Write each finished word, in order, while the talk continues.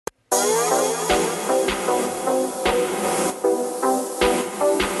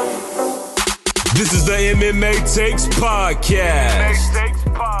This is the MMA Takes Podcast.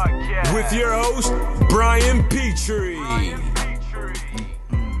 With your host, Brian Petrie.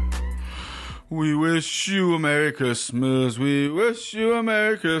 We wish you a Merry Christmas. We wish you a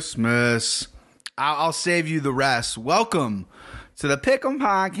Merry Christmas. I'll save you the rest. Welcome to the Pick'em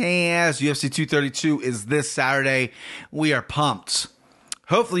Podcast. UFC 232 is this Saturday. We are pumped.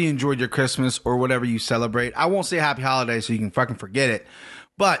 Hopefully you enjoyed your Christmas or whatever you celebrate. I won't say happy holidays so you can fucking forget it.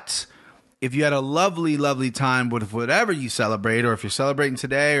 But if you had a lovely, lovely time with whatever you celebrate, or if you're celebrating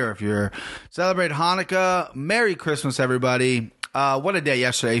today, or if you're celebrating Hanukkah, Merry Christmas, everybody. What a day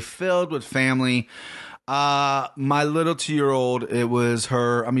yesterday, filled with family. My little 2-year-old, it was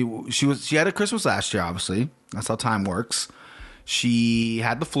her. I mean, she had a Christmas last year, obviously. That's how time works. She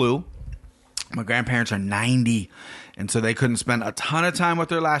had the flu. My grandparents are 90, and so they couldn't spend a ton of time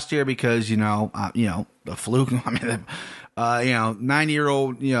with her last year because, the flu. I mean,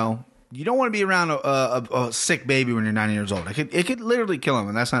 90-year-old, you don't want to be around a sick baby when you're 90 years old. It could literally kill him,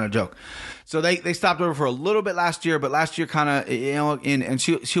 and that's not a joke. So they stopped over for a little bit last year, but last year kind of, and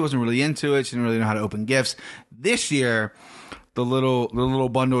she wasn't really into it. She didn't really know how to open gifts. This year, the little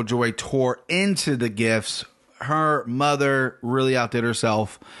bundle of joy tore into the gifts. Her mother really outdid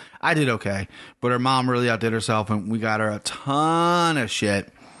herself. I did okay, but her mom really outdid herself, and we got her a ton of shit.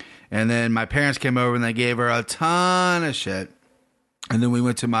 And then my parents came over, and they gave her a ton of shit. And then we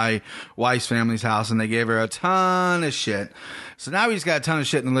went to my wife's family's house, and they gave her a ton of shit. So now we just got a ton of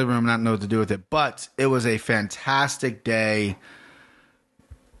shit in the living room and not know what to do with it. But it was a fantastic day.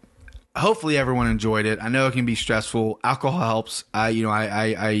 Hopefully everyone enjoyed it. I know it can be stressful. Alcohol helps. I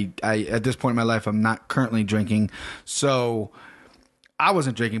at this point in my life, I'm not currently drinking, so I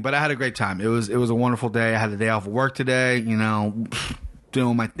wasn't drinking, but I had a great time. It was a wonderful day. I had a day off of work today.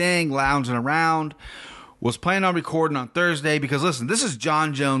 Doing my thing, lounging around. Was planning on recording on Thursday because, listen, this is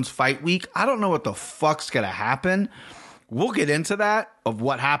Jon Jones fight week. I don't know what the fuck's going to happen. We'll get into that, of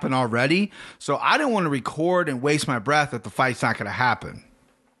what happened already. So I didn't want to record and waste my breath if the fight's not going to happen.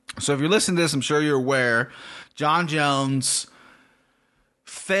 So if you're listening to this, I'm sure you're aware, Jon Jones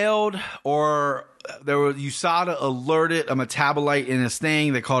failed, or USADA alerted a metabolite in his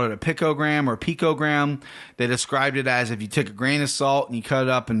thing. They called it a picogram or picogram. They described it as if you took a grain of salt and you cut it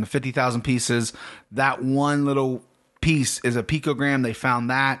up into 50,000 pieces, that one little piece is a picogram. They found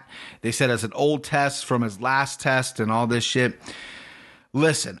that. They said it's an old test from his last test and all this shit.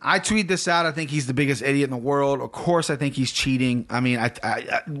 Listen, I tweet this out. I think he's the biggest idiot in the world. Of course, I think he's cheating. I mean,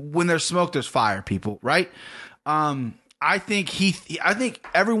 I when there's smoke, there's fire, people, right? I think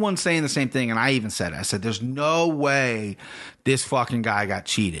everyone's saying the same thing, and I even said it. I said, there's no way this fucking guy got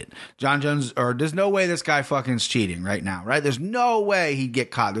cheated. Jon Jones, or there's no way this guy fucking is cheating right now, right? There's no way he'd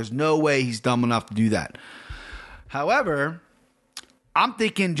get caught. There's no way he's dumb enough to do that. However, I'm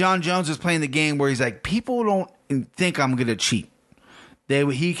thinking Jon Jones is playing the game where he's like, people don't think I'm going to cheat.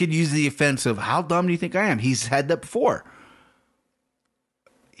 He could use the offense of, how dumb do you think I am? He's had that before.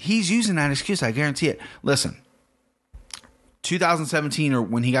 He's using that excuse, I guarantee it. Listen. 2017, or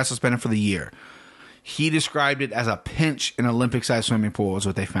when he got suspended for the year, he described it as a pinch in an Olympic-sized swimming pool is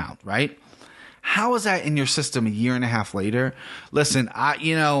what they found, right? How is that in your system a year and a half later? Listen,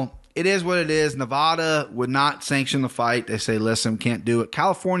 it is what it is. Nevada would not sanction the fight. They say, listen, can't do it.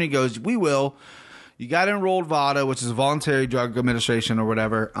 California goes, we will. You got enrolled VADA, which is a voluntary drug administration or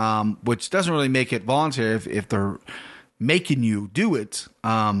whatever, which doesn't really make it voluntary if they're making you do it.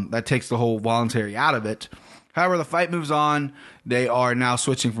 That takes the whole voluntary out of it. However, the fight moves on. They are now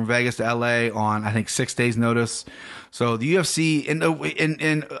switching from Vegas to LA on, I think, 6 days' notice. So the UFC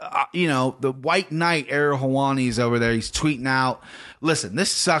the White Knight, Ariel Helwani, is over there. He's tweeting out. Listen,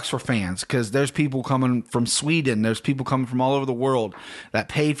 this sucks for fans because there's people coming from Sweden. There's people coming from all over the world that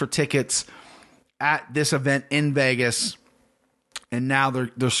paid for tickets at this event in Vegas, and now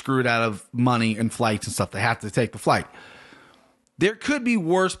they're screwed out of money and flights and stuff. They have to take the flight. There could be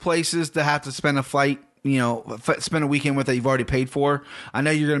worse places to have to spend a flight. Spend a weekend with that you've already paid for. I know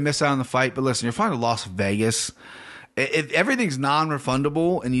you're going to miss out on the fight, but listen, you're flying to Las Vegas. If everything's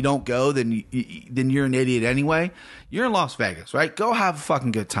non-refundable and you don't go, then you're an idiot anyway. You're in Las Vegas, right? Go have a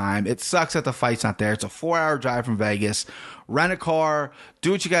fucking good time. It sucks that the fight's not there. It's a 4-hour drive from Vegas. Rent a car.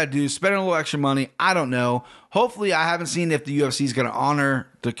 Do what you got to do. Spend a little extra money. I don't know. Hopefully, I haven't seen if the UFC is going to honor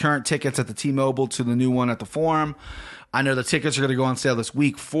the current tickets at the T-Mobile to the new one at the Forum. I know the tickets are going to go on sale this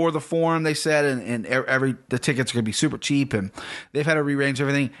week for the Forum, they said, and the tickets are going to be super cheap, and they've had to rearrange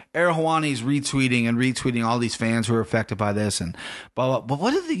everything. Ariel Helwani's retweeting all these fans who are affected by this, and blah, blah. But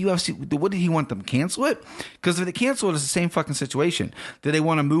what did the UFC, what did he want them to cancel it? Because if they cancel it, it's the same fucking situation. Did they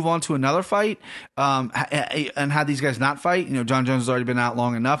want to move on to another fight and have these guys not fight? You know, John Jones has already been out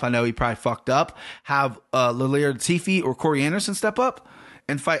long enough. I know he probably fucked up. Have Lilier Latifi or Corey Anderson step up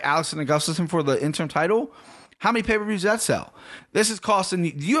and fight Alexander Gustafsson for the interim title? How many pay-per-views does that sell? This is costing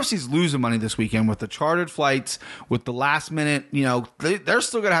the UFC's losing money this weekend with the chartered flights, with the last minute. You know, they're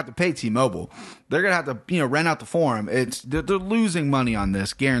still gonna have to pay T-Mobile. They're gonna have to rent out the Forum. They're losing money on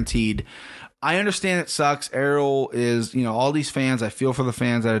this, guaranteed. I understand it sucks. Ariel is, all these fans. I feel for the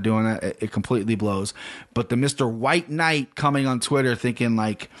fans that are doing that. It completely blows. But the Mr. White Knight coming on Twitter thinking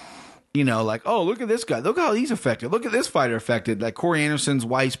like, oh, look at this guy. Look how he's affected. Look at this fighter affected. Like Corey Anderson's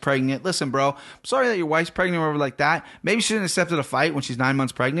wife's pregnant. Listen, bro, I'm sorry that your wife's pregnant or whatever like that. Maybe she didn't accept a fight when she's 9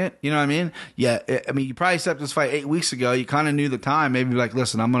 months pregnant. You know what I mean? Yeah. You probably accepted this fight 8 weeks ago. You kind of knew the time. Maybe like,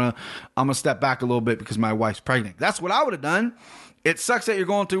 listen, I'm gonna step back a little bit because my wife's pregnant. That's what I would have done. It sucks that you're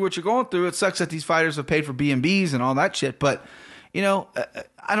going through what you're going through. It sucks that these fighters have paid for B&Bs and all that shit. But,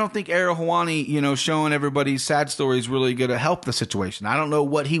 I don't think Ariel Helwani, showing everybody sad stories really going to help the situation. I don't know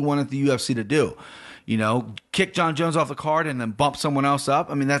what he wanted the UFC to do. Kick John Jones off the card and then bump someone else up.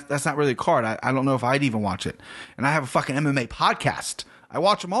 I mean, that's not really a card. I don't know if I'd even watch it. And I have a fucking MMA podcast. I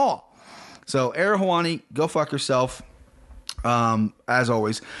watch them all. So, Ariel Helwani, go fuck yourself, as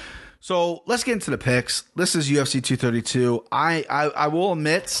always. So let's get into the picks. This is UFC 232. I will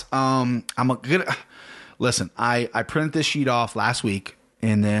admit, listen. I printed this sheet off last week,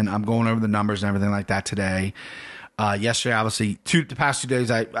 and then I'm going over the numbers and everything like that today. Yesterday, obviously, the past 2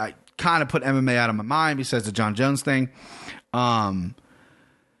 days, I kind of put MMA out of my mind besides the John Jones thing. And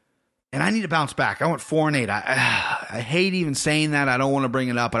I need to bounce back. I went 4-8. I hate even saying that. I don't want to bring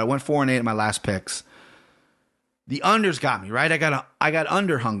it up, but I went 4-8 at my last picks. The unders got me, right? I got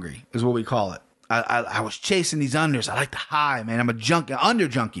under hungry is what we call it. I was chasing these unders. I like the high, man. I'm a under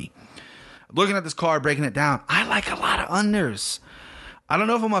junkie. Looking at this card, breaking it down. I like a lot of unders. I don't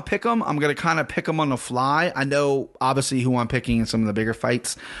know if I'm going to pick them. I'm going to kind of pick them on the fly. I know, obviously, who I'm picking in some of the bigger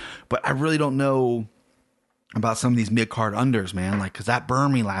fights, but I really don't know about some of these mid-card unders, man. Like, because that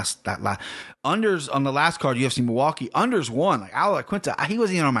burned me last unders on the last card, UFC Milwaukee, unders won. Like, Al Quinta, he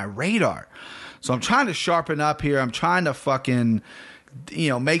wasn't even on my radar. So I'm trying to sharpen up here. I'm trying to fucking,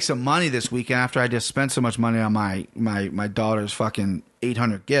 make some money this weekend after I just spent so much money on my daughter's fucking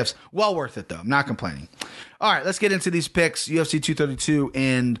 800 gifts. Well worth it, though. I'm not complaining. All right, let's get into these picks. UFC 232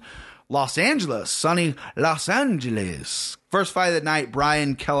 in Los Angeles. Sunny Los Angeles. First fight of the night,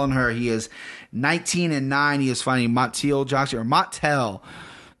 Brian Kelleher. He is 19-9. He is fighting Montel Jackson.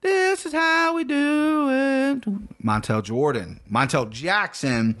 This is how we do it. Montel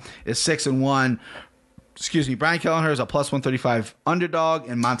Jackson is 6-1. Excuse me. Brian Kelleher is a plus 135 underdog,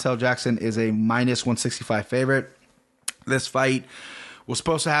 and Montel Jackson is a minus 165 favorite. This fight was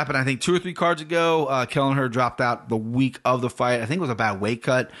supposed to happen, I think, 2 or 3 cards ago. Kelleher dropped out the week of the fight. I think it was a bad weight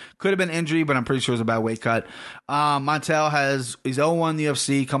cut. Could have been injury, but I'm pretty sure it was a bad weight cut. Montel he's 0-1 in the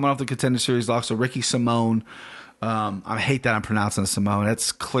UFC, coming off the Contender Series loss to Ricky Simone. I hate that I'm pronouncing Simone.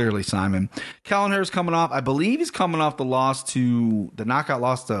 That's clearly Simon. Kelleher's coming off. I believe he's coming off the knockout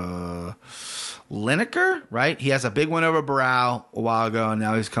loss to Lineker, right? He has a big win over Barao a while ago, and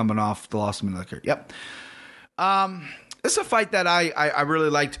now he's coming off the loss to Lineker. Yep. This is a fight that I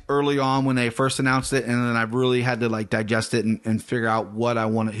really liked early on when they first announced it, and then I really had to digest it and figure out who I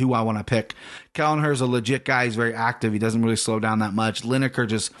want to pick. Kelleher's a legit guy. He's very active. He doesn't really slow down that much. Lineker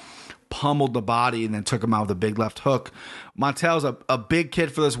just pummeled the body and then took him out with a big left hook. Montel's a big kid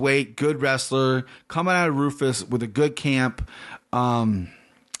for this weight, good wrestler, coming out of Rufus with a good camp.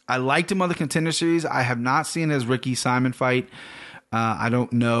 I liked him on the Contender Series. I have not seen his Ricky Simon fight. I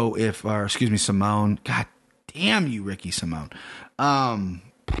don't know Simone. God damn you, Ricky Simone.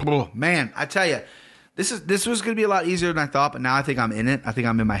 Man, I tell you, this was going to be a lot easier than I thought, but now I think I'm in it. I think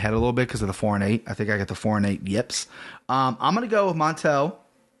I'm in my head a little bit because of the 4-8. I think I got the 4-8 yips. I'm going to go with Montel.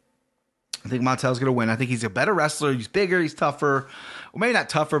 I think Montel's going to win. I think he's a better wrestler. He's bigger. He's tougher. Well, maybe not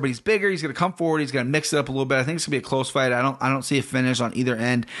tougher, but he's bigger. He's going to come forward. He's going to mix it up a little bit. I think it's going to be a close fight. I don't see a finish on either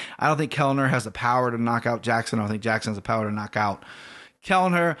end. I don't think Kelleher has the power to knock out Jackson. I don't think Jackson has the power to knock out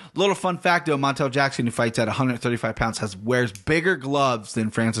Kelleher. Little fun fact, though, Montel Jackson, who fights at 135 pounds, wears bigger gloves than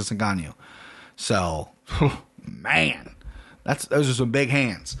Francis Ngannou. So, man, those are some big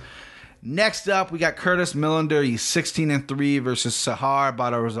hands. Next up, we got Curtis Millender. He's 16-3 versus Sahar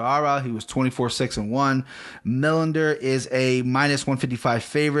Badarazara. He was 24-6-1. Millender is a minus 155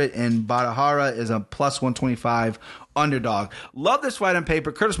 favorite, and Badahara is a plus 125 underdog. Love this fight on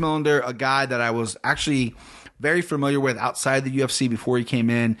paper. Curtis Millender, a guy that I was actually very familiar with outside the UFC before he came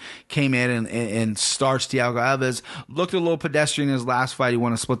in and starched Thiago Alves. Looked a little pedestrian in his last fight. He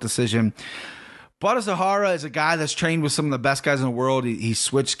won a split decision. Bada Zahara is a guy that's trained with some of the best guys in the world. He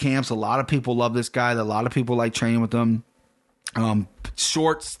switched camps. A lot of people love this guy. A lot of people like training with him.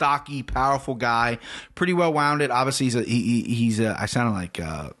 Short, stocky, powerful guy. Pretty well rounded. Obviously, he's I sounded like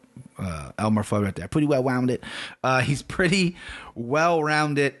Elmer Fudd right there. Pretty well rounded. He's pretty well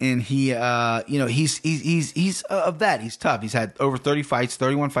rounded, and he's a vet. He's tough. He's had over 30 fights,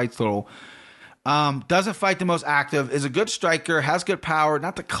 31 fights total. Doesn't fight the most active, is a good striker, has good power,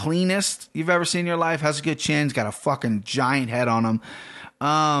 not the cleanest you've ever seen in your life, has a good chin, he's got a fucking giant head on him.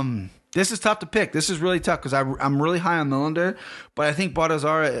 This is tough to pick. This is really tough because I'm really high on Millender, but I think Bada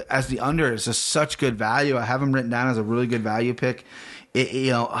Zahara as the under is just such good value. I have him written down as a really good value pick.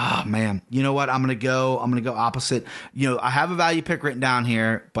 Oh man, you know what? I'm gonna go opposite. I have a value pick written down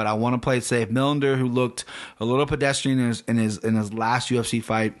here, but I want to play it safe. Millender, who looked a little pedestrian in his last UFC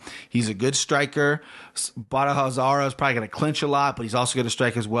fight, he's a good striker. Bada Zahara is probably gonna clinch a lot, but he's also gonna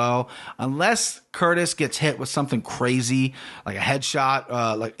strike as well. Unless Curtis gets hit with something crazy like a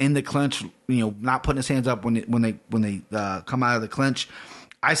headshot, like in the clinch, not putting his hands up when they come out of the clinch.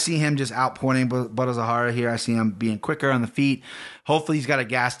 I see him just outpointing Bada Zahara here. I see him being quicker on the feet. Hopefully he's got a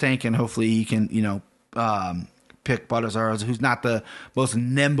gas tank, and hopefully he can, pick Bada Zahara, who's not the most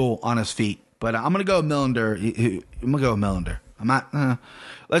nimble on his feet. But I'm going to go with Millender. I'm going to go with Millender. I'm not,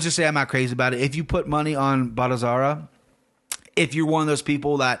 let's just say I'm not crazy about it. If you put money on Bada Zahara, if you're one of those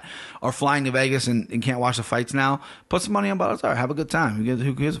people that are flying to Vegas and can't watch the fights now, put some money on Bada Zahara. Have a good time.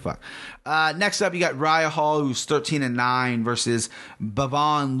 Who gives a fuck? Next up, you got Uriah Hall, who's 13-9, versus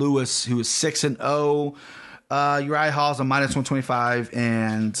Bavon Lewis, who is 6-0. Uriah Hall's a -125,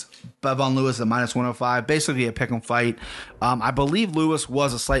 and Bavon Lewis a -105. Basically a pick 'em fight. I believe Lewis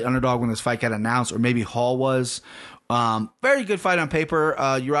was a slight underdog when this fight got announced, or maybe Hall was. Very good fight on paper.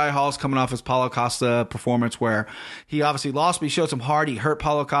 Uriah Hall's coming off his Paulo Costa performance where he obviously lost, but he showed some heart. He hurt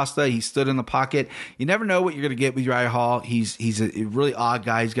Paulo Costa. He stood in the pocket. You never know what you're going to get with Uriah Hall. He's a really odd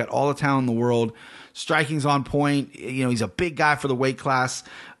guy. He's got all the talent in the world. Striking's on point. He's a big guy for the weight class.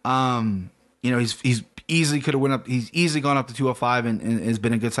 He's easily could have went up. He's easily gone up to 205 and has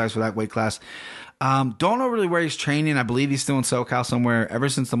been a good size for that weight class. Don't know really where he's training. I believe he's still in SoCal somewhere. Ever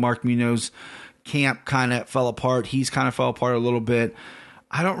since the Mark Munoz camp kind of fell apart, he's kind of fell apart a little bit.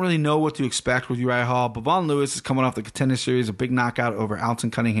 I don't really know what to expect with Uriah Hall. Bavon Lewis is coming off the Contender Series, a big knockout over Alton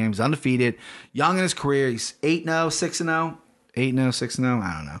Cunningham. He's undefeated, young in his career. He's 8-0, 6-0, 8-0, 6-0.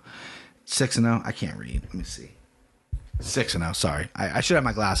 I don't know, 6-0. I can't read. Let me see. 6-0. Sorry, I should have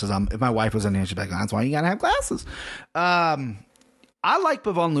my glasses on. If my wife was in here, she'd be like, "That's why you gotta have glasses." I like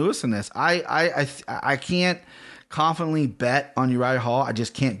Bavon Lewis in this. I can't confidently bet on Uriah Hall. I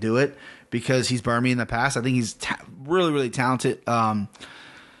just can't do it because he's burned me in the past. I think he's really, really talented.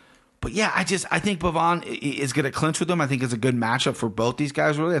 But yeah, I think Bavon is going to clinch with him. I think it's a good matchup for both these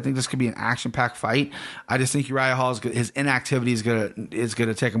guys, really. I think this could be an action-packed fight. I just think Uriah Hall, his inactivity is gonna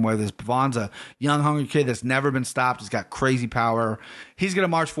take him away. This Bavon's a young, hungry kid that's never been stopped. He's got crazy power. He's going to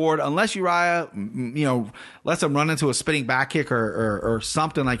march forward. Unless Uriah, lets him run into a spinning back kick or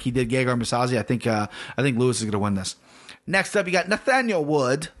something like he did Gegard Mousasi, I think Lewis is going to win this. Next up, you got Nathaniel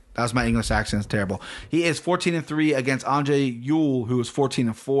Wood. That was my English accent. It's terrible. He is 14-3 against Andre Ewell, who is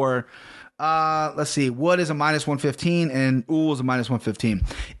 14-4. Let's see. Wood is a -115 and Ewell is a -115.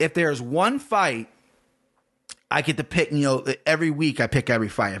 If there's one fight I get to pick, every week I pick every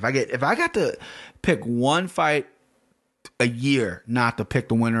fight. If I got to pick one fight a year not to pick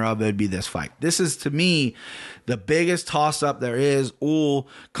the winner of, it'd be this fight. This is, to me, the biggest toss-up there is. Ewell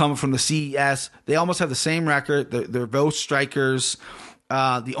coming from the CES. They almost have the same record. They're both strikers.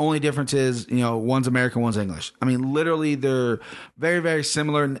 The only difference is, one's American, one's English. I mean, literally, they're very, very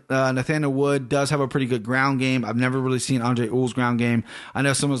similar. Nathaniel Wood does have a pretty good ground game. I've never really seen Andre Ewell's ground game. I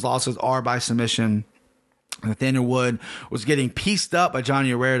know some of his losses are by submission. Nathaniel Wood was getting pieced up by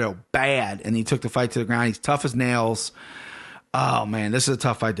Johnny Herrero bad, and he took the fight to the ground. He's tough as nails. Oh, man, this is a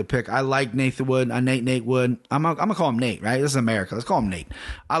tough fight to pick. I like Nate Wood. Nate Wood. I'm going to call him Nate, right? This is America. Let's call him Nate.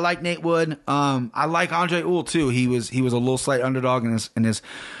 I like Nate Wood. I like Andre Ewell, too. He was a little slight underdog in his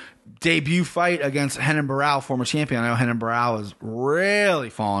debut fight against Renan Barão, former champion. I know Renan Barão is really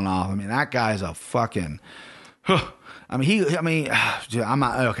falling off. I mean, that guy's a fucking... I'm not going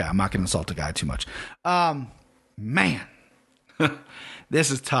to insult the guy too much. Man.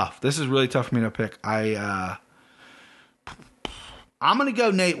 This is tough. This is really tough for me to pick. I'm going to go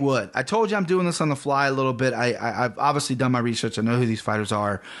Nate Wood. I told you I'm doing this on the fly a little bit. I've obviously done my research. I know who these fighters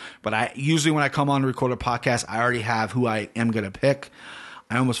are. But I usually when I come on to record a podcast, I already have who I am going to pick.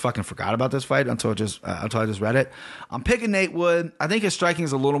 I almost fucking forgot about this fight until I just read it. I'm picking Nate Wood. I think his striking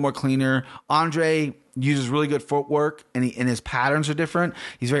is a little more cleaner. Andre uses really good footwork, and his patterns are different.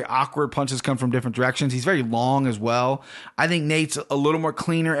 He's very awkward. Punches come from different directions. He's very long as well. I think Nate's a little more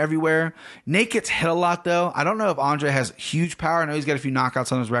cleaner everywhere. Nate gets hit a lot, though. I don't know if Andre has huge power. I know he's got a few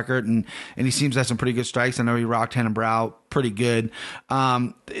knockouts on his record, and he seems to have some pretty good strikes. I know he rocked Tannenbrau pretty good.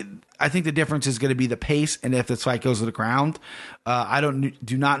 I think the difference is going to be the pace and if this fight goes to the ground. I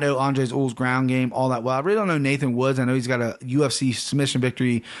do not know Andre's Ull's ground game all that well. I really don't know Nathan Woods. I know he's got a UFC submission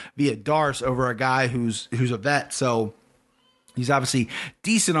victory via Darce over a guy who's a vet, so he's obviously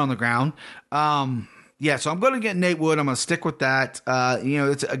decent on the ground. Yeah, so I'm going to get Nate Wood. I'm going to stick with that.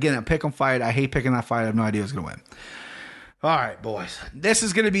 It's again a pick 'em fight. I hate picking that fight. I have no idea who's going to win. All right, boys. This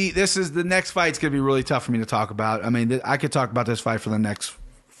is the next fight's going to be really tough for me to talk about. I mean, I could talk about this fight for the next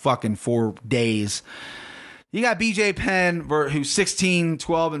fucking 4 days. You got BJ Penn, who's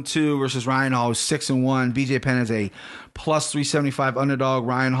 16-12-2 versus Ryan Hall, who's 6-1. BJ Penn is a plus 375 underdog.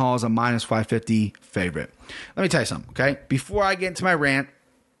 Ryan Hall is a minus 550 favorite. Let me tell you something, okay? Before I get into my rant,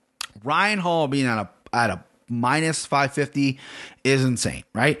 Ryan Hall being at a minus 550 is insane,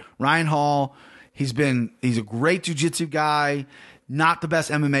 right? Ryan Hall, he's a great jiu-jitsu guy. Not the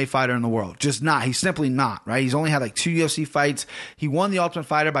best MMA fighter in the world. Just not. He's simply not, right? He's only had like 2 UFC fights. He won the Ultimate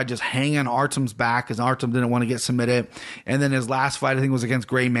Fighter by just hanging Artem's back because Artem didn't want to get submitted. And then his last fight, I think, was against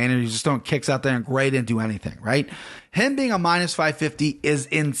Gray Maynard. He's just throwing kicks out there, and Gray didn't do anything, right? Him being a minus 550 is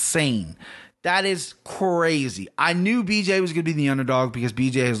insane. That is crazy. I knew BJ was going to be the underdog because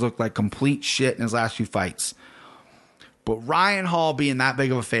BJ has looked like complete shit in his last few fights. But Ryan Hall being that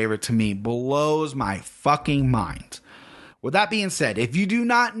big of a favorite to me blows my fucking mind. With that being said, if you do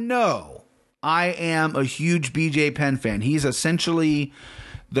not know, I am a huge BJ Penn fan. He's essentially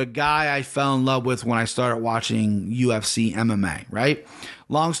the guy I fell in love with when I started watching UFC MMA, right?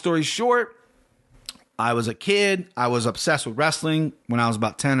 Long story short, I was a kid. I was obsessed with wrestling when I was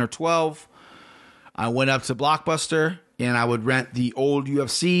about 10 or 12. I went up to Blockbuster and I would rent the old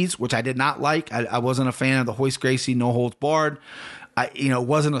UFCs, which I did not like. I wasn't a fan of the Royce Gracie no holds barred. It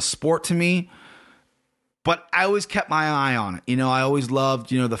wasn't a sport to me. But I always kept my eye on it. I always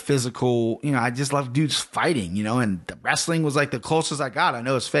loved, the physical, I just loved dudes fighting, and the wrestling was like the closest I got. I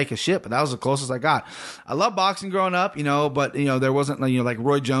know it's fake as shit, but that was the closest I got. I loved boxing growing up, but, there wasn't, like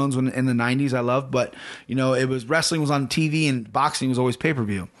Roy Jones in the 90s I loved, but, it was wrestling was on TV and boxing was always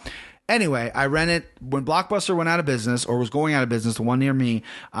pay-per-view. Anyway, I rented when Blockbuster went out of business or was going out of business, the one near me.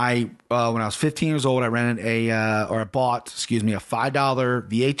 When I was 15 years old, I rented I bought a $5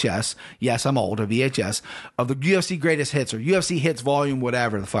 VHS. Yes, I'm old. A VHS of the UFC Greatest Hits or UFC Hits Volume,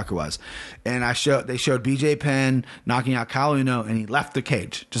 whatever the fuck it was. And they showed BJ Penn knocking out Kyle Uno, and he left the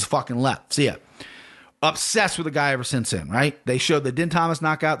cage, just fucking left. See ya. Obsessed with the guy ever since then, right? They showed the Din Thomas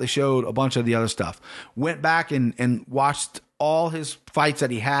knockout. They showed a bunch of the other stuff. Went back and watched all his fights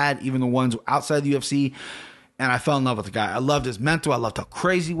that he had, even the ones outside the UFC, and I fell in love with the guy. I loved his mental. I loved how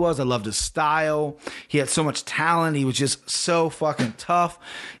crazy he was. I loved his style. He had so much talent. He was just so fucking tough.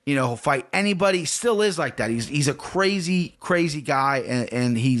 He'll fight anybody. He still is like that. He's a crazy, crazy guy,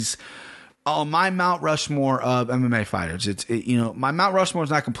 and he's on my Mount Rushmore of MMA fighters. My Mount Rushmore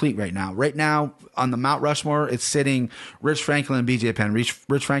is not complete right now. Right now, on the Mount Rushmore, it's sitting Rich Franklin and BJ Penn.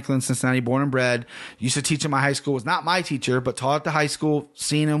 Rich Franklin, Cincinnati, born and bred. Used to teach in my high school. Was not my teacher, but taught at the high school.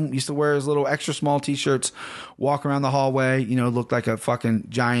 Seen him. Used to wear his little extra small t-shirts. Walk around the hallway. Looked like a fucking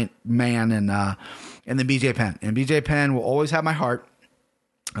giant man. And then BJ Penn. And BJ Penn will always have my heart.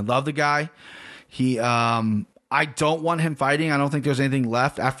 I love the guy. I don't want him fighting. I don't think there's anything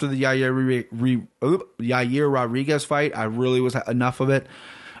left after the Yair Rodriguez fight. I really was enough of it.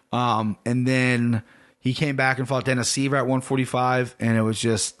 And then he came back and fought Dennis Seaver at 145, and it was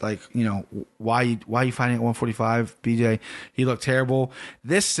just like, why are you fighting at 145, BJ? He looked terrible.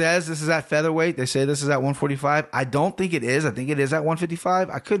 This says this is at featherweight. They say this is at 145. I don't think it is. I think it is at 155.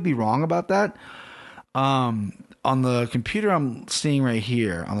 I could be wrong about that. On the computer I'm seeing right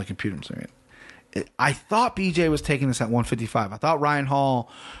here, I thought BJ was taking this at 155. I thought Ryan Hall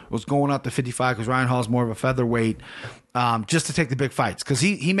was going up to 55 because Ryan Hall is more of a featherweight, just to take the big fights. Because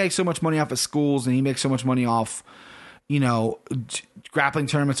he makes so much money off his schools and he makes so much money off, grappling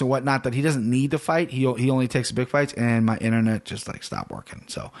tournaments and whatnot that he doesn't need to fight. He only takes the big fights, and my internet just stopped working.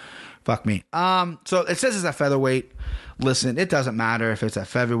 So fuck me. So it says it's at featherweight. Listen, it doesn't matter if it's at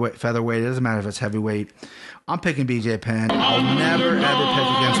featherweight. It doesn't matter if it's heavyweight. I'm picking BJ Penn. I'll never, ever pick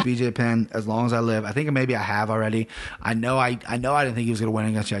against BJ Penn as long as I live. I think maybe I have already. I know I didn't think he was going to win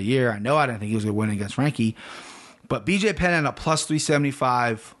against Yair. I know I didn't think he was going to win against Frankie. But BJ Penn at a plus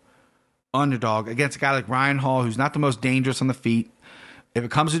 375 underdog against a guy like Ryan Hall, who's not the most dangerous on the feet. If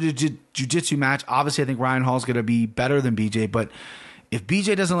it comes to the jiu-jitsu match, obviously I think Ryan Hall's going to be better than BJ, but if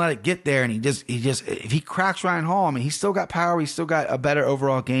BJ doesn't let it get there and if he cracks Ryan Hall, I mean, he's still got power. He's still got a better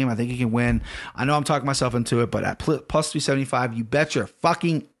overall game. I think he can win. I know I'm talking myself into it, but at plus 375, you bet your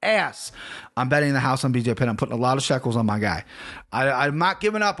fucking ass I'm betting the house on BJ Penn. I'm putting a lot of shekels on my guy. I'm not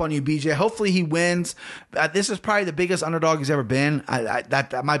giving up on you, BJ. Hopefully he wins. This is probably the biggest underdog he's ever been.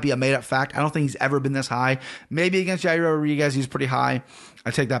 That might be a made-up fact. I don't think he's ever been this high. Maybe against Yair Rodriguez, he's pretty high.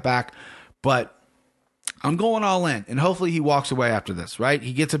 I take that back. But I'm going all in, and hopefully he walks away after this, right?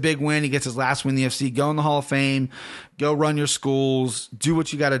 He gets a big win. He gets his last win in the UFC. Go in the Hall of Fame. Go run your schools. Do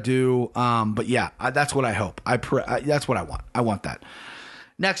what you got to do. But yeah, that's what I hope. That's what I want. I want that.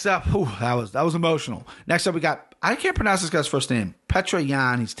 Next up, that was emotional. Next up, we got, I can't pronounce this guy's first name, Petr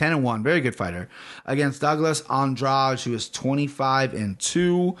Yan. He's 10-1, very good fighter, against Douglas Andrade, who is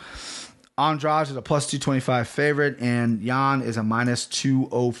 25-2. Andrade is a plus 225 favorite, and Yan is a minus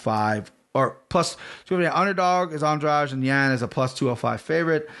 205. Or plus, underdog is Andrade, and Yan is a plus 205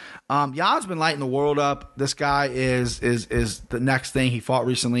 favorite. Yan's been lighting the world up. This guy is the next thing. He fought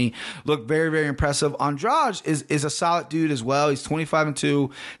recently. Looked very, very impressive. Andrade is a solid dude as well. He's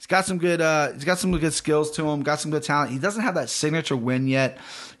 25-2. He's got some good skills to him. Got some good talent. He doesn't have that signature win yet.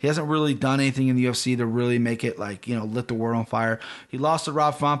 He hasn't really done anything in the UFC to really make it lit the world on fire. He lost to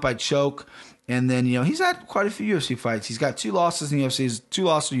Rob Font by choke. And then, he's had quite a few UFC fights. He's got 2 losses in the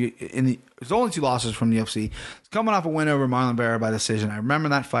UFC. There's only 2 losses from the UFC. He's coming off a win over Marlon Vera by decision. I remember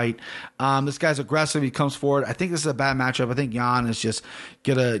that fight. This guy's aggressive. He comes forward. I think this is a bad matchup. I think Yan is just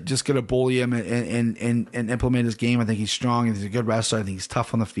gonna bully him and implement his game. I think he's strong. He's a good wrestler. I think he's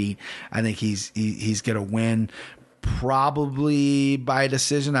tough on the feet. I think he's gonna win. Probably by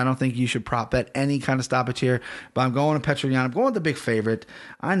decision. I don't think you should prop bet any kind of stoppage here, but I'm going to Petr Yan. I'm going with the big favorite.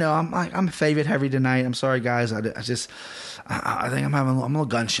 I know I'm favorite heavy tonight. I'm sorry, guys. I think I'm a little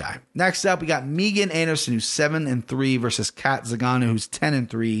gun shy. Next up, we got Megan Anderson, who's 7-3, versus Kat Zingano, who's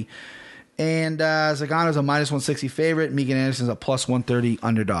 10-3. And Zagano's a minus 160 favorite. Megan Anderson's a plus 130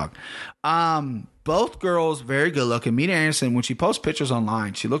 underdog. Both girls very good looking. Megan Anderson, when she posts pictures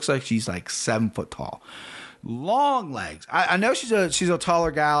online, she looks like she's like 7 foot tall. Long legs. I know she's a taller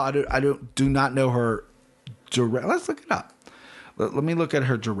gal. I do not know her direct. Let's look it up. Let me look at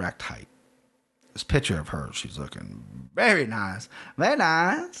her direct height. This picture of her, she's looking very nice, very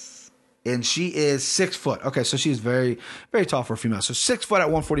nice. And she is 6 foot. Okay, so she's very, very tall for a female. So 6 foot at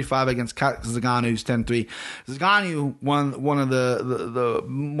 145 against Kat Zingano, who's 10-3. Zingano, one of the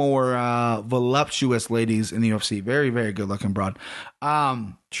more voluptuous ladies in the UFC. Very, very good looking broad.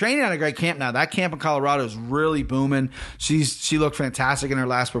 Training at a great camp now. That camp in Colorado is really booming. She looked fantastic in her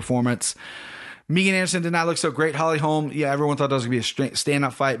last performance. Megan Anderson did not look so great. Holly Holm, everyone thought that was going to be a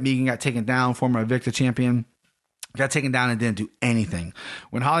stand-up fight. Megan got taken down, former Invicta champion. Got taken down and didn't do anything.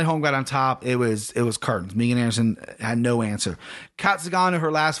 When Holly Holm got on top, it was curtains. Megan Anderson had no answer. Kat Zingano,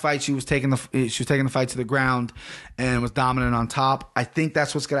 her last fight, she was taking the fight to the ground and was dominant on top. I think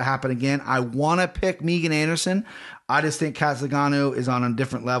that's what's going to happen again. I want to pick Megan Anderson. I just think Kat Zingano is on a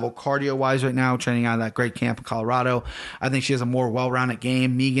different level cardio-wise right now, training out of that great camp in Colorado. I think she has a more well-rounded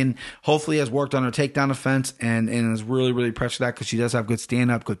game. Megan hopefully has worked on her takedown defense and is really, really impressed with that because she does have good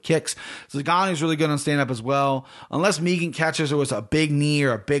stand-up, good kicks. Zingano is really good on stand-up as well. Unless Megan catches her with a big knee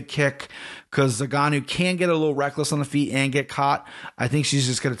or a big kick, because Zingano can get a little reckless on the feet and get caught. I think she's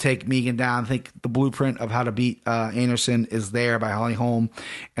just going to take Megan down. I think the blueprint of how to beat Anderson is there by Holly Holm,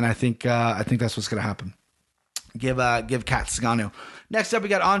 and I think that's what's going to happen. Give Kat Zingano. Next up, we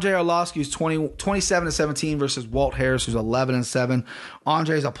got Andrei Arlovski, who's 27-17 versus Walt Harris, who's 11-7.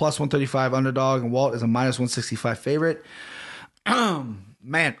 Andrei is a plus 135 underdog, and Walt is a minus 165 favorite.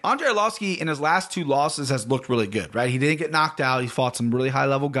 Man, Andrei Arlovski in his last 2 losses has looked really good, right? He didn't get knocked out. He fought some really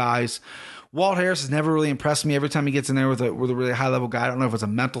high-level guys. Walt Harris has never really impressed me. Every time he gets in there with a really high-level guy, I don't know if it's a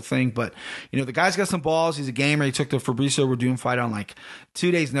mental thing, but, the guy's got some balls. He's a gamer. He took the Fabricio Werdum fight on like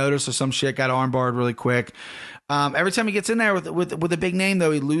 2 days' notice or some shit, got armbarred really quick. Every time he gets in there with a big name,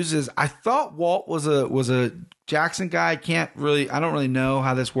 though, he loses. I thought Walt was a Jackson guy. I don't really know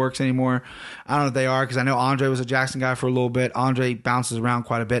how this works anymore. I don't know if they are, because I know Andre was a Jackson guy for a little bit. Andre bounces around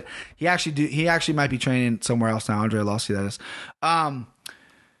quite a bit. He actually might be training somewhere else now. Andre Arlovski, that is.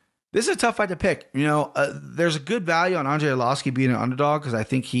 This is a tough fight to pick. There's a good value on Andrei Arlovski being an underdog because I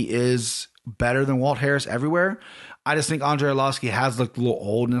think he is better than Walt Harris everywhere. I just think Andrei Arlovski has looked a little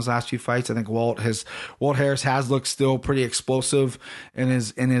old in his last few fights. I think Walt Harris has looked still pretty explosive in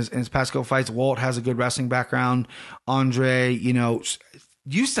his past couple fights. Walt has a good wrestling background. Andre,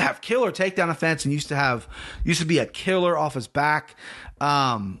 used to have killer takedown offense and used to be a killer off his back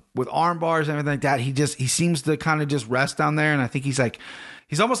with arm bars and everything like that. He seems to kind of just rest down there, and I think he's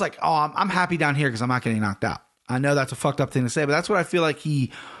almost like, oh, I'm happy down here because I'm not getting knocked out. I know that's a fucked up thing to say, but that's what I feel like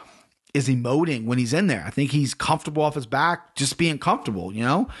he is emoting when he's in there. I think he's comfortable off his back, just being comfortable,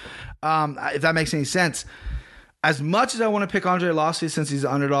 if that makes any sense. As much as I want to pick Andrei Arlovski since he's an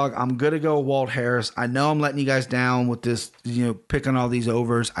underdog, I'm going to go Walt Harris. I know I'm letting you guys down with this, picking all these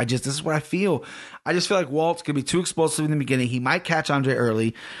overs. This is what I feel. I just feel like Walt's going to be too explosive in the beginning. He might catch Andre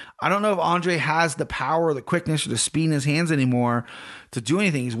early. I don't know if Andre has the power or the quickness or the speed in his hands anymore to do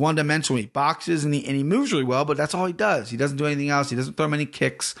anything. He's one-dimensional. He boxes and he moves really well, but that's all he does. He doesn't do anything else. He doesn't throw many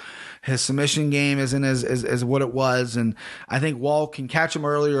kicks. His submission game isn't as what it was, and I think Walt can catch him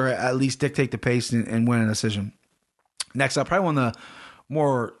early or at least dictate the pace and win a decision. Next up, probably one of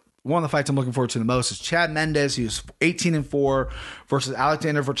the fights I'm looking forward to the most is Chad Mendes, who's 18-4, versus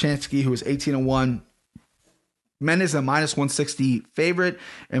Alexander Volkanovski, who is 18-1. Mendes is a minus 160 favorite,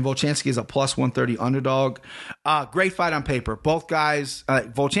 and Volkanovski is a plus 130 underdog. Great fight on paper. Both guys,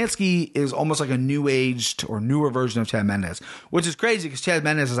 Volkanovski is almost like a new-aged or newer version of Chad Mendes, which is crazy because Chad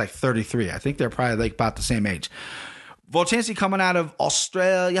Mendes is like 33. I think they're probably like about the same age. Volkanovski coming out of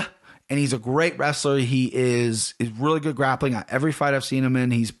Australia, and he's a great wrestler. He is really good grappling. Every fight I've seen him in,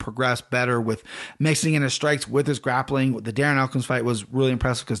 he's progressed better with mixing in his strikes with his grappling. The Darren Elkins fight was really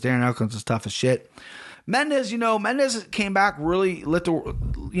impressive because Darren Elkins is tough as shit. Mendes, Mendes came back, really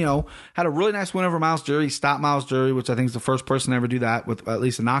had a really nice win over Miles Jury. He stopped Miles Jury, which I think is the first person to ever do that with at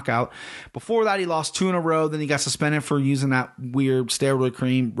least a knockout. Before that, he lost 2 in a row. Then he got suspended for using that weird steroid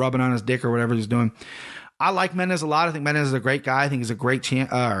cream, rubbing on his dick or whatever he's doing. I like Mendes a lot. I think Mendes is a great guy. I think he's a great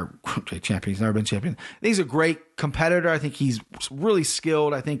champion. He's never been champion. I think he's a great competitor. I think he's really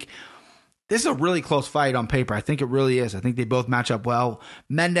skilled. I think this is a really close fight on paper. I think it really is. I think they both match up well.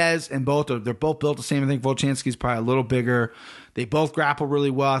 Mendes and they're both built the same. I think Volkanovski is probably a little bigger. They both grapple really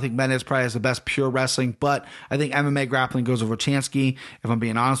well. I think Mendes probably has the best pure wrestling, but I think MMA grappling goes to Volkanovski. If I'm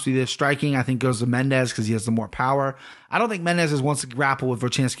being honest with you, striking I think goes to Mendes because he has the more power. I don't think Mendes wants to grapple with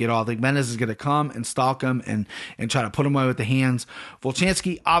Volkanovski at all. I think Mendes is going to come and stalk him and try to put him away with the hands.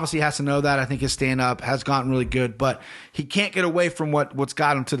 Volkanovski obviously has to know that. I think his stand-up has gotten really good, but he can't get away from what's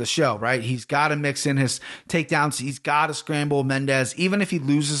got him to the show, right? He's got to mix in his takedowns. He's got to scramble Mendes. Even if he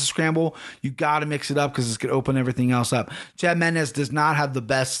loses a scramble, you got to mix it up because it's going to open everything else up. Chad Mendes does not have the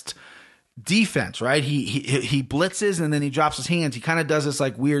best defense, right? He blitzes and then he drops his hands. He kind of does this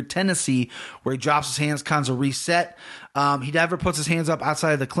like weird tendency where he drops his hands, kind of reset. He never puts his hands up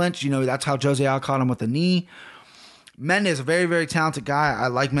outside of the clinch. That's how Jose Aldo caught him with the knee. Mendes, a very, very talented guy. I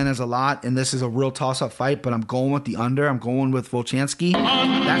like Mendes a lot, and this is a real toss-up fight, but I'm going with the under. I'm going with Volkanovski.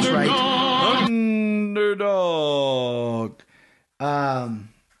 That's right. Underdog.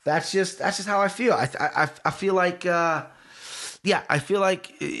 That's just how I feel. I feel like I feel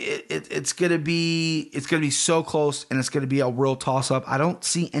like it's gonna be so close, and it's gonna be a real toss up. I don't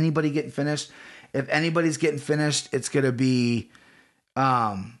see anybody getting finished. If anybody's getting finished, it's gonna be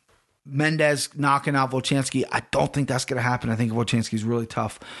Mendes knocking out Volkanovski. I don't think that's gonna happen. I think Volkanovski's really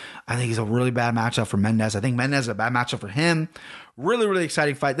tough. I think he's a really bad matchup for Mendes. I think Mendes is a bad matchup for him. Really, really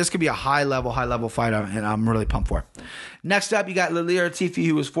exciting fight. This could be a high level fight, and I'm really pumped for it. Next up, you got Ilir Latifi,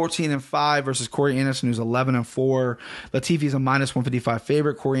 who was 14-5, versus Corey Anderson, who's 11-4. Latifi is a minus 155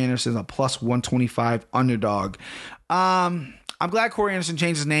 favorite. Corey Anderson is a plus 125 underdog. I'm glad Corey Anderson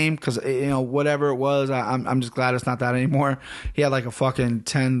changed his name because, whatever it was, I'm just glad it's not that anymore. He had like a fucking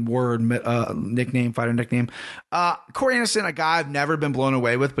 10-word fighter nickname. Corey Anderson, a guy I've never been blown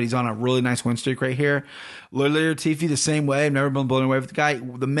away with, but he's on a really nice win streak right here. Ilir Latifi, the same way. I've never been blown away with the guy.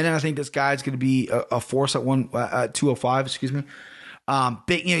 The minute I think this guy's going to be a force at 205, excuse me.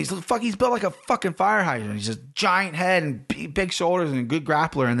 Big, he's built like a fucking fire hydrant. He's just giant head and big shoulders and a good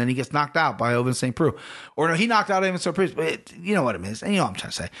grappler, and then he gets knocked out by Ovince St. Preux. Or no, he knocked out Ovince St. Preux, but you know what it is. And you know what I'm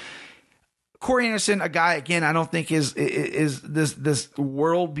trying to say. Corey Anderson, a guy, again, I don't think is this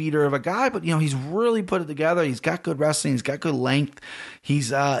world beater of a guy, but he's really put it together. He's got good wrestling. He's got good length.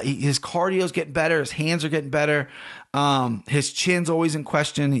 His cardio's getting better. His hands are getting better. His chin's always in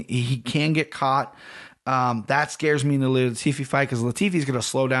question. He can get caught. That scares me in the Latifi fight because Latifi's going to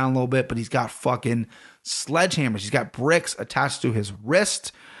slow down a little bit, but he's got fucking sledgehammers. He's got bricks attached to his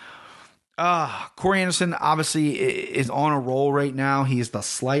wrist. Corey Anderson obviously is on a roll right now. He is the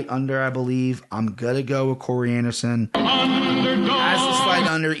slight under, I believe. I'm going to go with Corey Anderson as the slight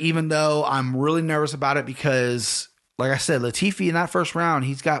under, even though I'm really nervous about it because, like I said, Latifi in that first round,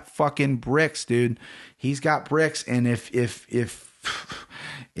 he's got fucking bricks, dude. He's got bricks, and if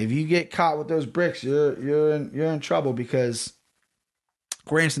you get caught with those bricks, you're in trouble because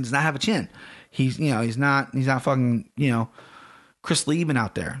Corey Anderson does not have a chin. He's not fucking, Chris Lieben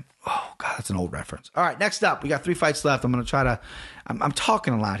out there. Oh, God, that's an old reference. All right, next up, we got 3 fights left. I'm going to try to... I'm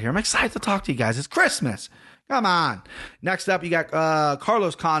talking a lot here. I'm excited to talk to you guys. It's Christmas. Come on. Next up, you got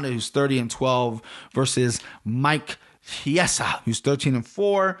Carlos Condit, who's 30-12, versus Mike Chiesa, who's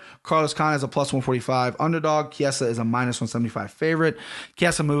 13-4. Carlos Condit is a plus 145 underdog. Chiesa is a minus 175 favorite.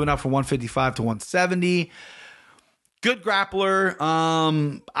 Chiesa moving up from 155 to 170. Good grappler.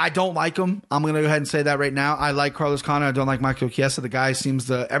 I don't like him. I'm going to go ahead and say that right now. I like Carlos Condit. I don't like Michael Chiesa. The guy seems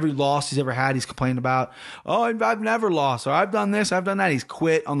to, every loss he's ever had, he's complaining about, oh, I've never lost, or I've done this, I've done that. He's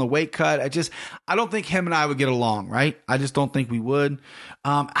quit on the weight cut. I don't think him and I would get along, right? I just don't think we would.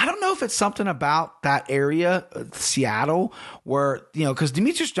 I don't know if it's something about that area, Seattle, where, because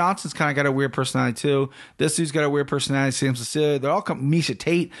Demetrius Johnson's kind of got a weird personality too. This dude's got a weird personality. Sam Cecilia, they're all Misha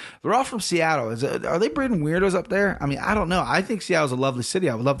Tate. They're all from Seattle. Are they breeding weirdos up there? I mean, I don't know. I think Seattle's a lovely city.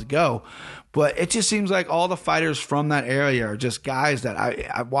 I would love to go. But it just seems like all the fighters from that area are just guys that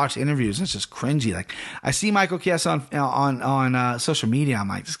I watch interviews. And it's just cringy. Like, I see Michael Chiesa on social media. I'm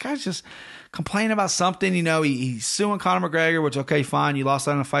like, this guy's just complaining about something. He's suing Conor McGregor, which, okay, fine. You lost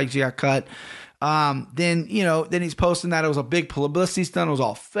out in a fight. You got cut. Then he's posting that it was a big publicity stunt. It was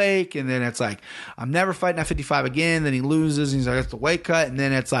all fake. And then it's like, I'm never fighting at 55 again. Then he loses. And he's like, it's the weight cut. And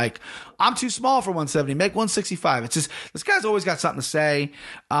then it's like, I'm too small for 170. Make 165. It's just, this guy's always got something to say.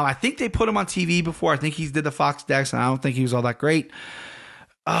 I think they put him on TV before. I think he did the Fox Dex, and I don't think he was all that great.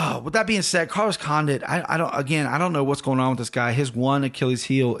 With that being said, Carlos Condit, I don't know what's going on with this guy. His one Achilles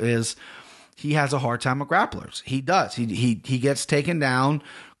heel is he has a hard time with grapplers. He does. He gets taken down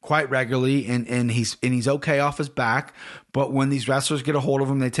quite regularly, and he's okay off his back. But when these wrestlers get a hold of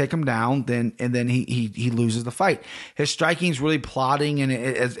him, they take him down. Then he loses the fight. His striking is really plodding, and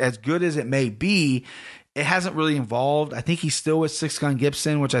as good as it may be, it hasn't really evolved. I think he's still with Six Gun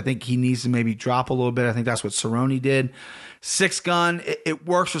Gibson, which I think he needs to maybe drop a little bit. I think that's what Cerrone did. Six Gun, it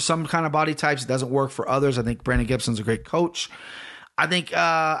works for some kind of body types. It doesn't work for others. I think Brandon Gibson's a great coach. I think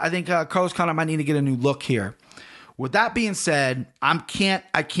Carlos Condit might need to get a new look here. With that being said, I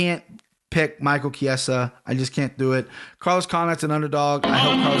can't pick Michael Chiesa. I just can't do it. Carlos Condit's an underdog. I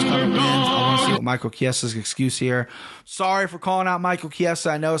hope Carlos Condit wins. I want to see what Michael Chiesa's excuse here. Sorry for calling out Michael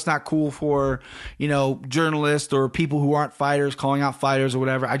Chiesa. I know it's not cool for, journalists or people who aren't fighters calling out fighters or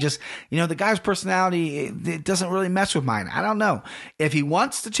whatever. I just, the guy's personality, it doesn't really mess with mine. I don't know. If he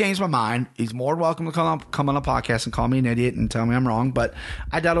wants to change my mind, he's more than welcome to come on a podcast and call me an idiot and tell me I'm wrong, but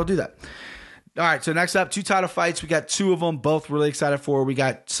I doubt he'll do that. All right, so next up, 2 title fights. We got 2 of them, both really excited for. We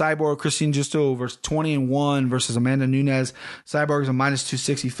got Cyborg Christine Justo versus 20-1 versus Amanda Nunes. Cyborg is a minus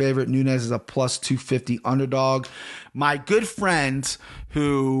 260 favorite. Nunes is a plus 250 underdog. My good friend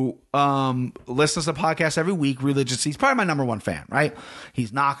who listens to the podcast every week religiously, he's probably my number one fan, right?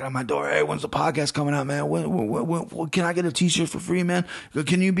 He's knocking on my door. Hey, when's the podcast coming out, man? When can I get a t-shirt for free, man?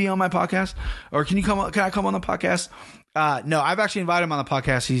 Can you be on my podcast? Or can I come on the podcast? No, I've actually invited him on the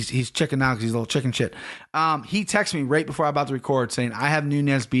podcast. He's chicking out because he's a little chicken shit. He texted me right before I'm about to record saying, I have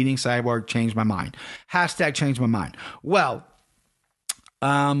Nunes beating Cyborg, changed my mind. # changed my mind. Well,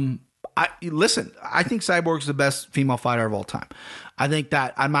 I think Cyborg's the best female fighter of all time. I think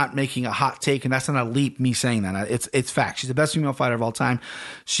that I'm not making a hot take, and that's not a leap, me saying that. It's fact. She's the best female fighter of all time.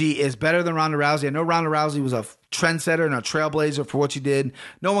 She is better than Ronda Rousey. I know Ronda Rousey was a trendsetter and a trailblazer for what she did.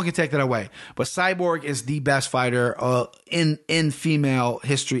 No one can take that away. But Cyborg is the best fighter in female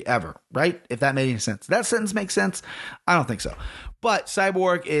history ever, right? If that made any sense. That sentence makes sense? I don't think so. But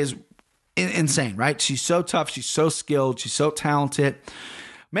Cyborg is insane, right? She's so tough. She's so skilled. She's so talented.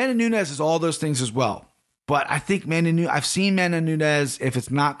 Amanda Nunes is all those things as well. But I think I've seen Amanda Nunes, if it's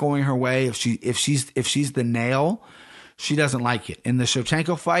not going her way, if she's the nail, she doesn't like it. In the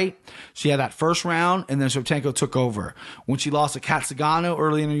Shevchenko fight, she had that first round, and then Shevchenko took over. When she lost to Kat Zingano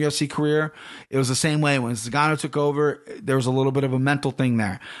early in her UFC career, it was the same way. When Zingano took over, there was a little bit of a mental thing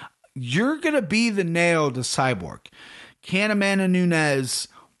there. You're going to be the nail to Cyborg. Can Amanda Nunes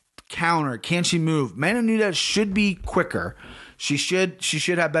counter? Can she move? Amanda Nunes should be quicker. She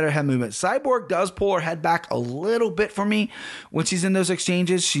should have better head movement. Cyborg does pull her head back a little bit for me when she's in those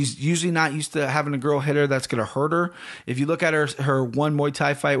exchanges. She's usually not used to having a girl hit her that's going to hurt her. If you look at her one Muay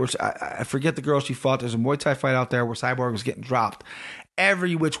Thai fight, which I forget the girl she fought. There's a Muay Thai fight out there where Cyborg was getting dropped.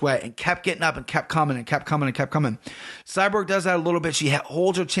 every which way and kept getting up and kept coming and kept coming and kept coming. Cyborg does that a little bit. She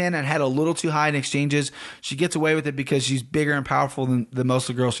holds her chin and had a little too high in exchanges. She gets away with it because she's bigger and powerful than most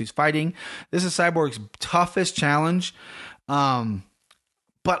of the girls she's fighting. This is Cyborg's toughest challenge.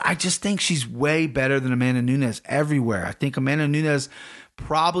 But I just think she's way better than Amanda Nunes everywhere. I think Amanda Nunes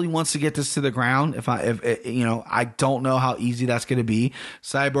probably wants to get this to the ground. If I don't know how easy that's going to be.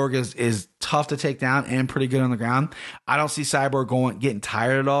 Cyborg is tough to take down and pretty good on the ground. I don't see Cyborg getting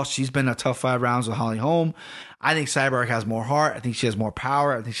tired at all. She's been a tough 5 rounds with Holly Holm. I think Cyborg has more heart. I think she has more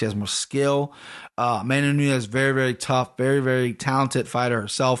power. I think she has more skill. Amanda Nunes is very, very tough, very, very talented fighter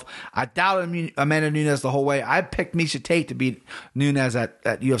herself. I doubted Amanda Nunes the whole way. I picked Miesha Tate to beat Nunes at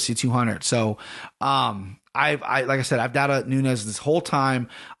UFC 200. So, like I said, I've doubted Nunes this whole time.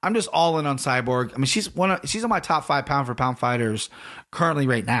 I'm just all in on Cyborg. I mean, she's on my top 5 pound for pound fighters currently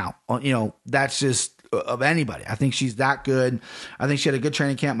right now. That's just of anybody. I think she's that good. I think she had a good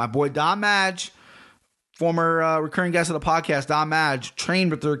training camp. My boy Don Madge, former recurring guest of the podcast, Don Madge,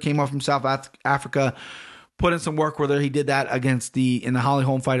 trained with her, came up from South Africa, put in some work with her. He did that in the Holly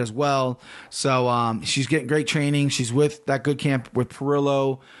Holm fight as well. So she's getting great training. She's with that good camp with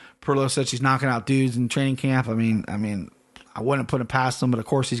Perillo. Perillo said she's knocking out dudes in training camp. I mean, I wouldn't put it past him, but of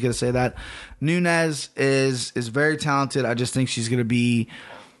course he's going to say that. Nunes is very talented. I just think she's going to be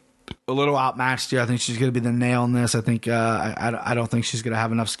a little outmatched here. I think she's going to be the nail in this. I think I don't think she's going to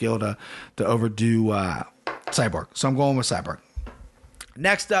have enough skill to overdo Cyborg. So I'm going with Cyborg.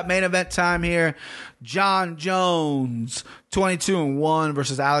 Next up, main event time here. Jon Jones, 22-1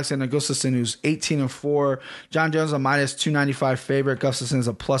 versus Alexander Gustafsson, who's 18-4. Jon Jones a minus 295 favorite. Gustafsson is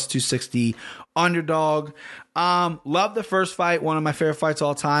a plus 260 underdog. Love the first fight. One of my favorite fights of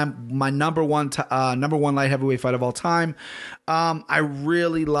all time. My number one light heavyweight fight of all time. I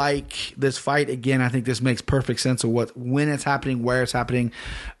really like this fight. Again, I think this makes perfect sense of when it's happening, where it's happening.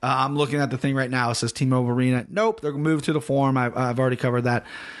 I'm looking at the thing right now. It says T-Mobile Arena. Nope, they're going to move to the Forum. I've already covered that.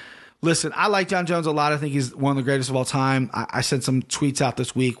 Listen, I like Jon Jones a lot. I think he's one of the greatest of all time. I sent some tweets out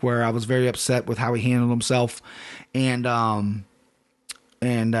this week where I was very upset with how he handled himself, and obviously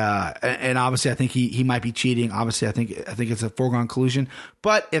I think he might be cheating. Obviously, I think it's a foregone conclusion.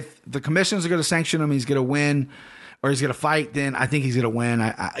 But if the commissions are going to sanction him, he's going to win, or he's going to fight, then I think he's going to win.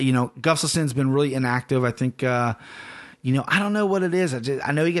 Gustafsson's been really inactive. I think. I don't know what it is.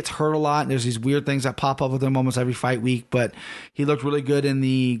 I know he gets hurt a lot, and there's these weird things that pop up with him almost every fight week, but he looked really good in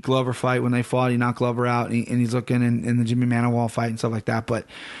the Glover fight when they fought. He knocked Glover out, and he's looking in the Jimmy Manuwa fight and stuff like that. But,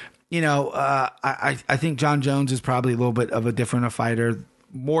 I think Jon Jones is probably a little bit of a different fighter,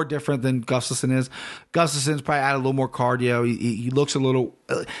 more different than Gustafsson is. Gustafsson's probably added a little more cardio. He looks a little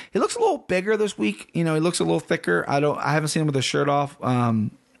bigger this week. He looks a little thicker. I haven't seen him with his shirt off,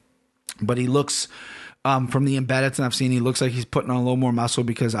 but he looks... from the embeddeds and I've seen, he looks like he's putting on a little more muscle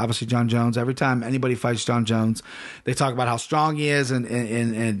because obviously Jon Jones, every time anybody fights Jon Jones, they talk about how strong he is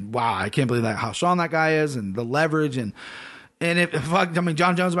and wow, I can't believe how strong that guy is and the leverage and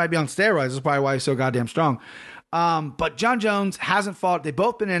Jon Jones might be on steroids. That's probably why he's so goddamn strong. But Jon Jones hasn't fought. They've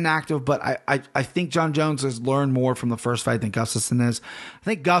both been inactive, but I think Jon Jones has learned more from the first fight than Gustafsson is. I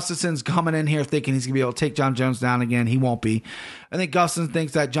think Gustafsson's coming in here thinking he's going to be able to take Jon Jones down again. He won't be. I think Gustafsson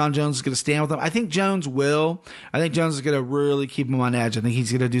thinks that Jon Jones is going to stand with him. I think Jones will. I think Jones is going to really keep him on edge. I think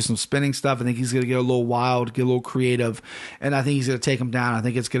he's going to do some spinning stuff. I think he's going to get a little wild, get a little creative, and I think he's going to take him down. I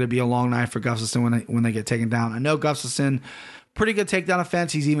think it's going to be a long night for Gustafsson when they get taken down. I know Gustafsson, pretty good takedown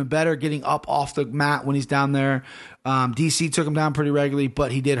offense. He's even better getting up off the mat when he's down there. DC took him down pretty regularly,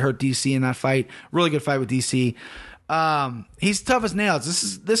 but he did hurt DC in that fight. Really good fight with DC. He's tough as nails.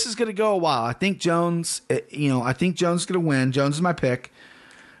 This is going to go a while. I think Jones, I think Jones is going to win. Jones is my pick.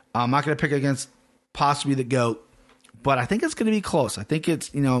 I'm not going to pick against possibly the GOAT, but I think it's going to be close. I think it's,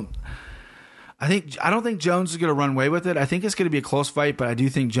 I don't think Jones is going to run away with it. I think it's going to be a close fight, but I do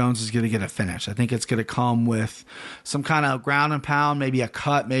think Jones is going to get a finish. I think it's going to come with some kind of ground and pound, maybe a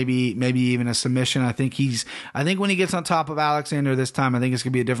cut, maybe even a submission. I think when he gets on top of Alexander this time, I think it's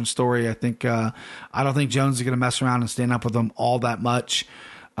going to be a different story. I think I don't think Jones is going to mess around and stand up with him all that much.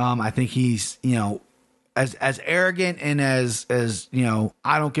 I think he's, as arrogant and as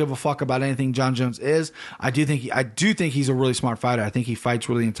I don't give a fuck about anything Jon Jones is. I do think he's a really smart fighter. I think he fights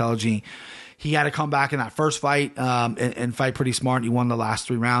really intelligently. He had to come back in that first fight and fight pretty smart. He won the last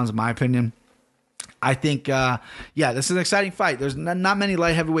 3 rounds, in my opinion. I think, this is an exciting fight. There's not many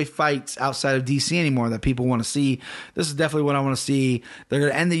light heavyweight fights outside of DC anymore that people want to see. This is definitely what I want to see. They're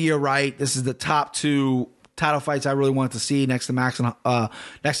going to end the year right. This is the top 2 title fights I really wanted to see next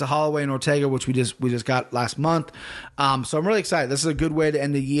to Holloway and Ortega, which we just got last month. So I'm really excited. This is a good way to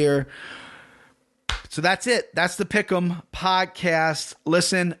end the year. So that's it. That's the Pick'em podcast.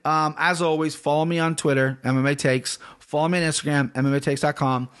 Listen, as always, follow me on Twitter, MMA Takes. Follow me on Instagram,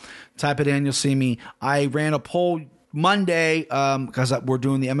 MMAtakes.com. Type it in, you'll see me. I ran a poll Monday because we're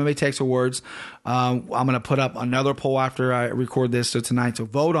doing the MMA Takes Awards. I'm going to put up another poll after I record this, so tonight. So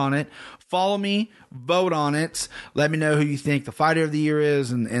vote on it. Follow me, vote on it. Let me know who you think the fighter of the year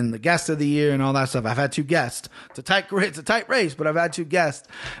is and the guest of the year and all that stuff. I've had 2 guests. It's a tight race, but I've had 2 guests.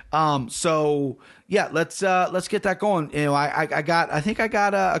 So yeah, let's get that going. You know, I think I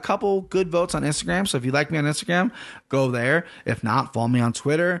got a couple good votes on Instagram. So if you like me on Instagram, go there. If not, follow me on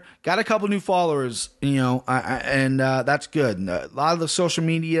Twitter. Got a couple new followers, you know, and that's good. And a lot of the social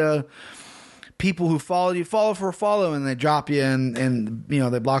media people who follow for a follow, and they drop you and you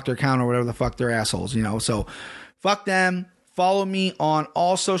know, they block their account or whatever the fuck, they're assholes, you know. So fuck them. Follow me on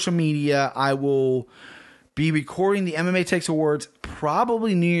all social media. I will be recording the MMA Takes Awards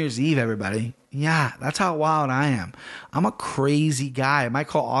probably New Year's Eve, everybody. Yeah, that's how wild I am. I'm a crazy guy. I might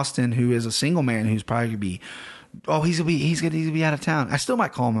call Austin, who is a single man, who's probably gonna be, he's gonna be out of town. I still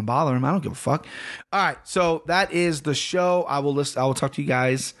might call him and bother him. I don't give a fuck. All right, so that is the show. I will talk to you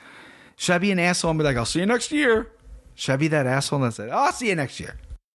guys. Should I be an asshole and be like, I'll see you next year? Should I be that asshole that said, I'll see you next year?